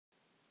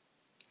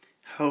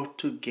How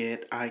to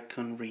get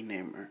icon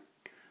renamer.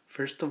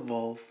 First of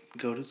all,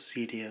 go to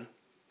Cydia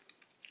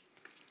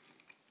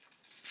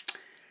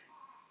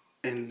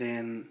and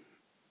then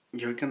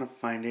you're gonna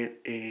find it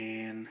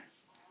in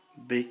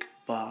Big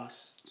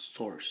Boss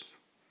Source.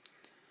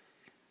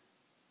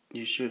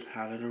 You should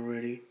have it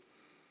already.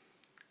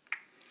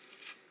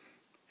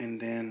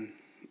 And then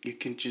you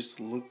can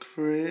just look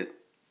for it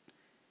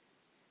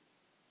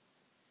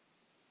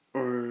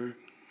or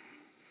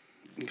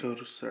go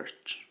to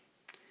search.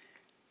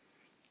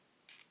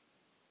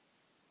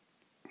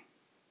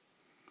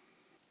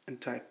 And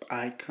type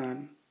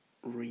icon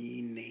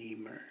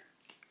renamer.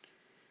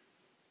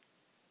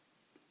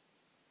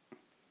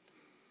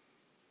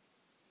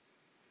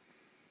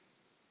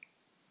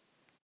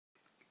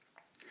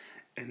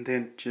 And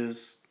then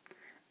just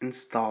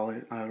install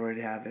it. I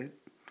already have it.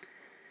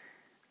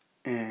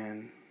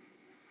 And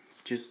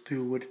just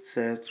do what it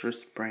says for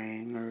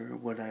spraying or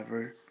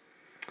whatever.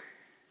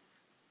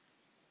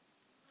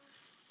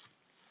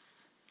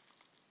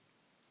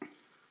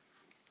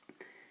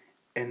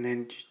 And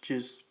then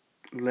just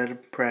let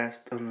it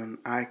press on an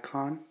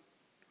icon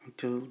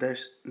until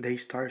they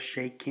start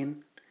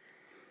shaking.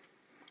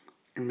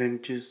 And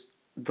then just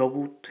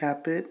double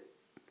tap it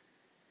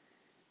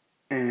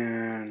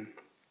and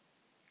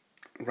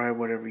write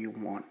whatever you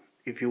want.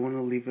 If you want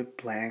to leave it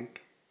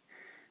blank,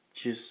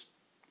 just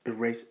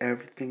erase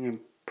everything and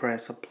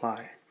press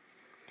apply.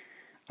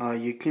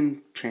 You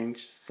can change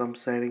some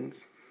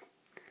settings.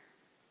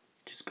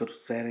 Just go to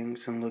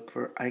settings and look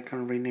for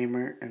icon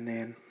renamer, and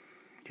then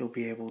you'll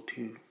be able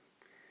to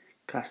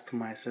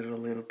customize it a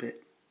little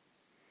bit.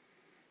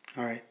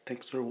 Alright,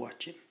 thanks for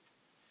watching.